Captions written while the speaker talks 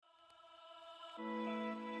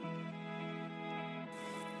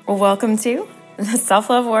Welcome to the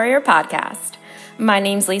Self-Love Warrior podcast. My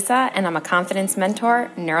name's Lisa, and I'm a confidence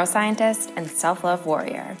mentor, neuroscientist, and self-love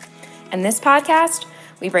warrior. In this podcast,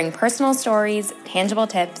 we bring personal stories, tangible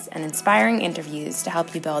tips, and inspiring interviews to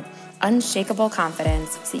help you build unshakable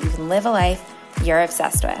confidence so you can live a life you're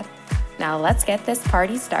obsessed with. Now let's get this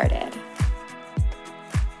party started.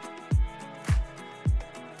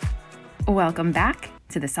 Welcome back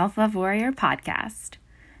to the Self-Love Warrior podcast.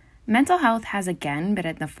 Mental health has again been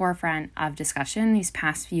at the forefront of discussion these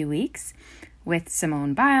past few weeks, with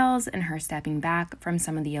Simone Biles and her stepping back from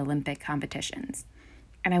some of the Olympic competitions.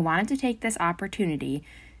 And I wanted to take this opportunity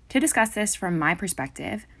to discuss this from my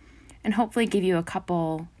perspective and hopefully give you a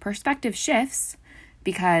couple perspective shifts,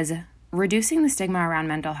 because reducing the stigma around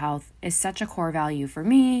mental health is such a core value for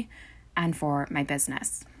me and for my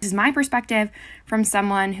business. This is my perspective from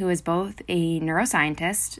someone who is both a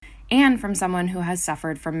neuroscientist and from someone who has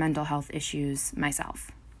suffered from mental health issues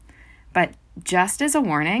myself. But just as a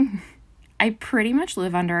warning, I pretty much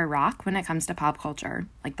live under a rock when it comes to pop culture.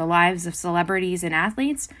 Like the lives of celebrities and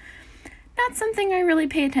athletes, not something I really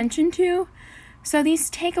pay attention to. So these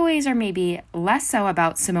takeaways are maybe less so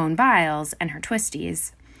about Simone Biles and her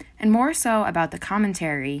twisties, and more so about the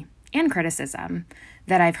commentary and criticism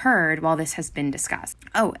that I've heard while this has been discussed.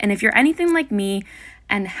 Oh, and if you're anything like me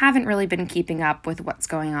and haven't really been keeping up with what's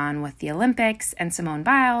going on with the Olympics and Simone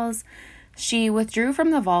Biles, she withdrew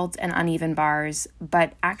from the vault and uneven bars,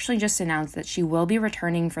 but actually just announced that she will be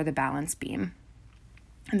returning for the balance beam.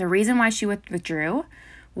 And the reason why she withdrew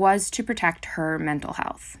was to protect her mental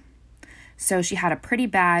health. So she had a pretty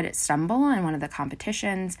bad stumble in one of the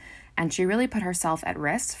competitions, and she really put herself at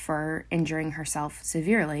risk for injuring herself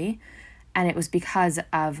severely. And it was because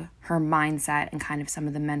of her mindset and kind of some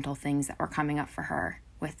of the mental things that were coming up for her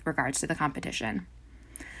with regards to the competition.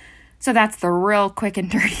 So that's the real quick and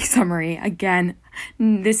dirty summary. Again,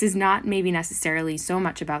 this is not maybe necessarily so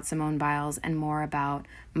much about Simone Biles and more about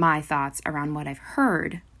my thoughts around what I've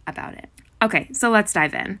heard about it. Okay, so let's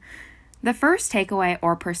dive in. The first takeaway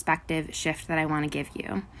or perspective shift that I want to give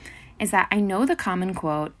you is that I know the common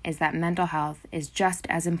quote is that mental health is just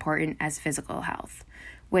as important as physical health,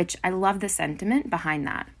 which I love the sentiment behind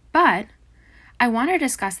that. But I want to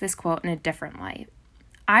discuss this quote in a different light.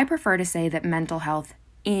 I prefer to say that mental health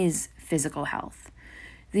is physical health.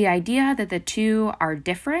 The idea that the two are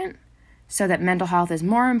different, so that mental health is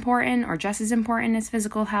more important or just as important as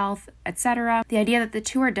physical health, etc. The idea that the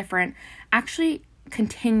two are different actually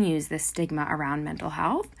continues the stigma around mental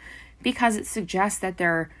health, because it suggests that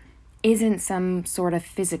there isn't some sort of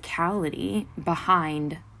physicality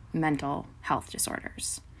behind mental health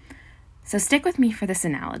disorders. So stick with me for this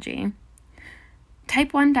analogy.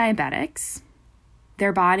 Type 1 diabetics,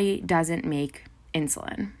 their body doesn't make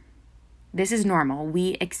insulin. This is normal.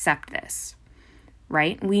 We accept this,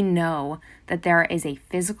 right? We know that there is a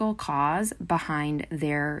physical cause behind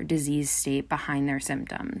their disease state, behind their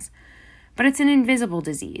symptoms. But it's an invisible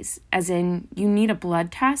disease, as in you need a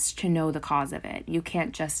blood test to know the cause of it. You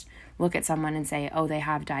can't just look at someone and say, oh, they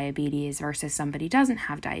have diabetes versus somebody doesn't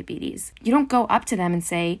have diabetes. You don't go up to them and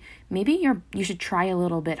say, maybe you should try a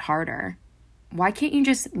little bit harder. Why can't you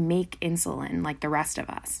just make insulin like the rest of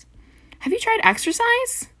us? Have you tried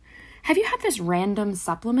exercise? Have you had this random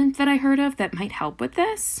supplement that I heard of that might help with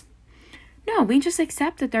this? No, we just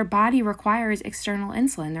accept that their body requires external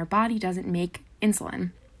insulin. Their body doesn't make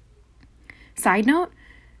insulin. Side note,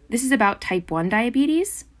 this is about type 1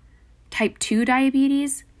 diabetes. Type 2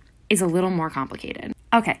 diabetes is a little more complicated.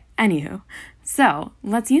 Okay, anywho, so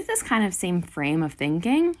let's use this kind of same frame of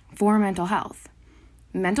thinking for mental health.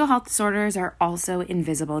 Mental health disorders are also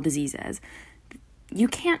invisible diseases. You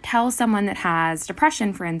can't tell someone that has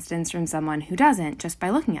depression, for instance, from someone who doesn't just by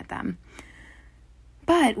looking at them.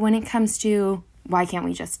 But when it comes to why can't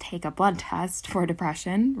we just take a blood test for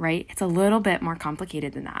depression, right? It's a little bit more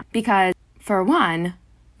complicated than that. Because for one,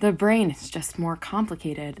 the brain is just more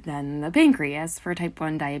complicated than the pancreas for type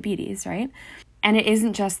 1 diabetes, right? And it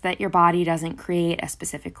isn't just that your body doesn't create a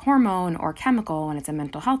specific hormone or chemical when it's a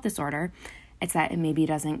mental health disorder. It's that it maybe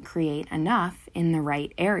doesn't create enough in the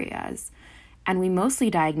right areas. And we mostly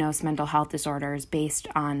diagnose mental health disorders based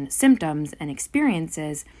on symptoms and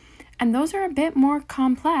experiences, and those are a bit more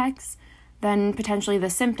complex than potentially the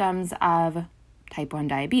symptoms of type 1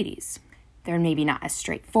 diabetes. They're maybe not as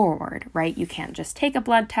straightforward, right? You can't just take a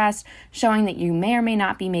blood test showing that you may or may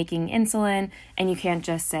not be making insulin, and you can't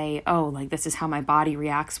just say, oh, like this is how my body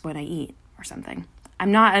reacts when I eat or something.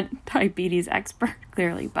 I'm not a diabetes expert,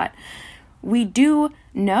 clearly, but we do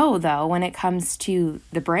know, though, when it comes to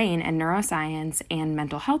the brain and neuroscience and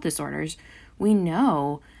mental health disorders, we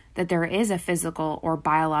know that there is a physical or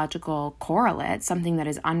biological correlate, something that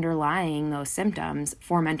is underlying those symptoms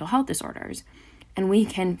for mental health disorders. And we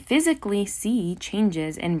can physically see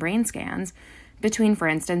changes in brain scans between, for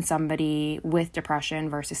instance, somebody with depression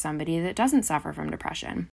versus somebody that doesn't suffer from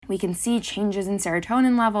depression. We can see changes in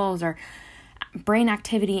serotonin levels or brain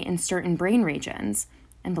activity in certain brain regions.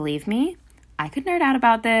 And believe me, I could nerd out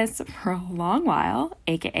about this for a long while,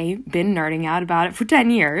 aka been nerding out about it for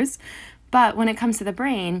 10 years. But when it comes to the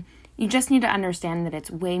brain, you just need to understand that it's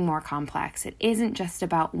way more complex. It isn't just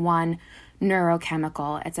about one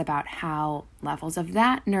neurochemical. It's about how levels of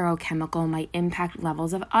that neurochemical might impact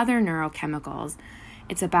levels of other neurochemicals.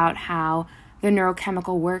 It's about how the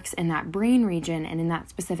neurochemical works in that brain region and in that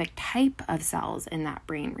specific type of cells in that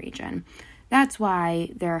brain region. That's why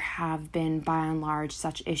there have been, by and large,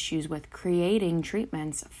 such issues with creating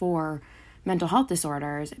treatments for mental health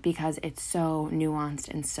disorders, because it's so nuanced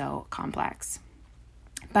and so complex.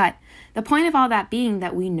 But the point of all that being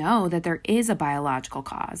that we know that there is a biological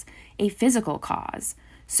cause, a physical cause.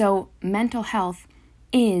 So mental health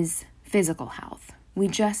is physical health. We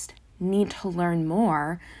just need to learn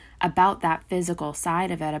more about that physical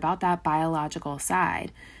side of it, about that biological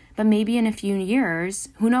side. But maybe in a few years,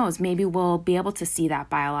 who knows, maybe we'll be able to see that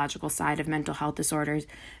biological side of mental health disorders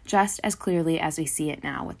just as clearly as we see it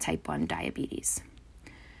now with type 1 diabetes.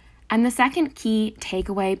 And the second key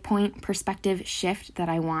takeaway point perspective shift that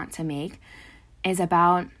I want to make is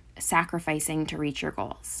about sacrificing to reach your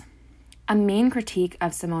goals. A main critique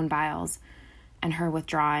of Simone Biles and her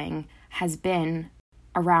withdrawing has been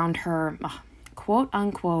around her quote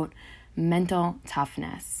unquote mental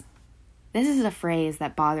toughness. This is a phrase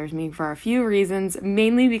that bothers me for a few reasons,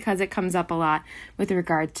 mainly because it comes up a lot with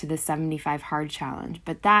regard to the 75 Hard Challenge,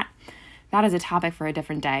 but that is a topic for a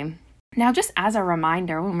different day. Now, just as a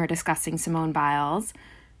reminder, when we're discussing Simone Biles,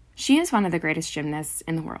 she is one of the greatest gymnasts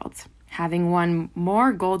in the world, having won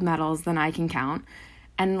more gold medals than I can count,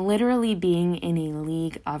 and literally being in a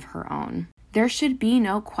league of her own. There should be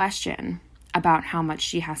no question about how much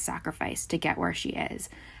she has sacrificed to get where she is,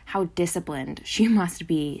 how disciplined she must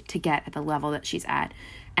be to get at the level that she's at,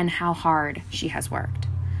 and how hard she has worked.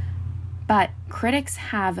 But critics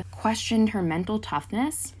have questioned her mental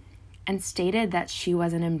toughness and stated that she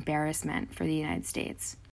was an embarrassment for the United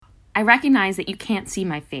States. I recognize that you can't see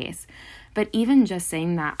my face, but even just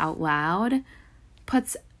saying that out loud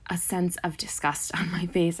puts a sense of disgust on my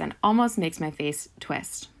face and almost makes my face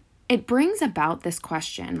twist. It brings about this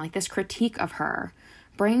question, like this critique of her,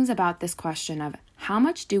 brings about this question of how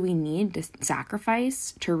much do we need to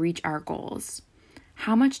sacrifice to reach our goals?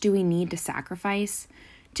 How much do we need to sacrifice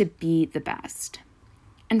to be the best?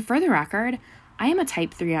 And for the record, I am a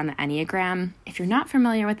type 3 on the Enneagram. If you're not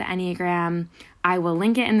familiar with the Enneagram, I will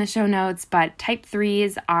link it in the show notes, but type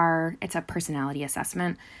 3s it's a personality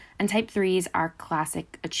assessment, and type 3s are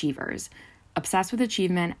classic achievers, obsessed with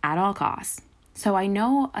achievement at all costs. So I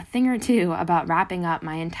know a thing or two about wrapping up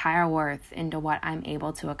my entire worth into what I'm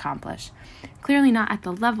able to accomplish. Clearly not at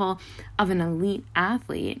the level of an elite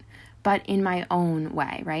athlete, but in my own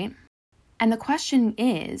way, right? And the question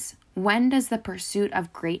is, when does the pursuit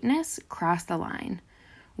of greatness cross the line?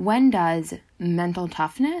 When does mental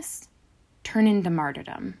toughness turn into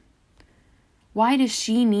martyrdom? Why does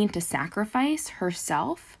she need to sacrifice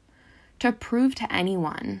herself to prove to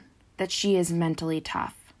anyone that she is mentally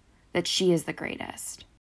tough, that she is the greatest?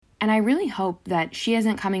 And I really hope that she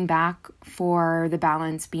isn't coming back for the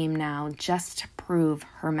balance beam now just to prove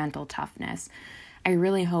her mental toughness. I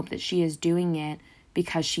really hope that she is doing it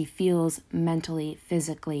because she feels mentally,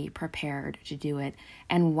 physically prepared to do it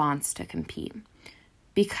and wants to compete.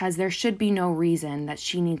 Because there should be no reason that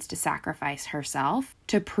she needs to sacrifice herself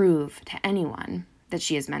to prove to anyone that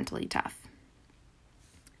she is mentally tough.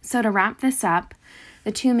 So to wrap this up,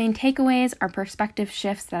 the two main takeaways or perspective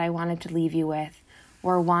shifts that I wanted to leave you with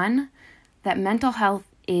were 1, that mental health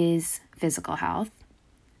is physical health,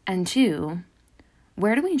 and 2,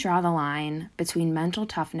 where do we draw the line between mental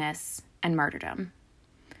toughness and martyrdom?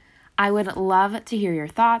 I would love to hear your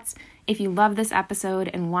thoughts. If you love this episode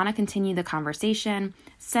and want to continue the conversation,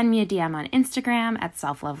 send me a DM on Instagram at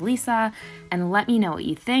selflovelisa and let me know what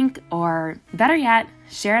you think, or better yet,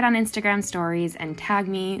 share it on Instagram stories and tag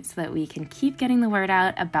me so that we can keep getting the word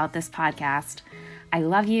out about this podcast. I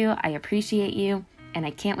love you, I appreciate you, and I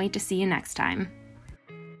can't wait to see you next time.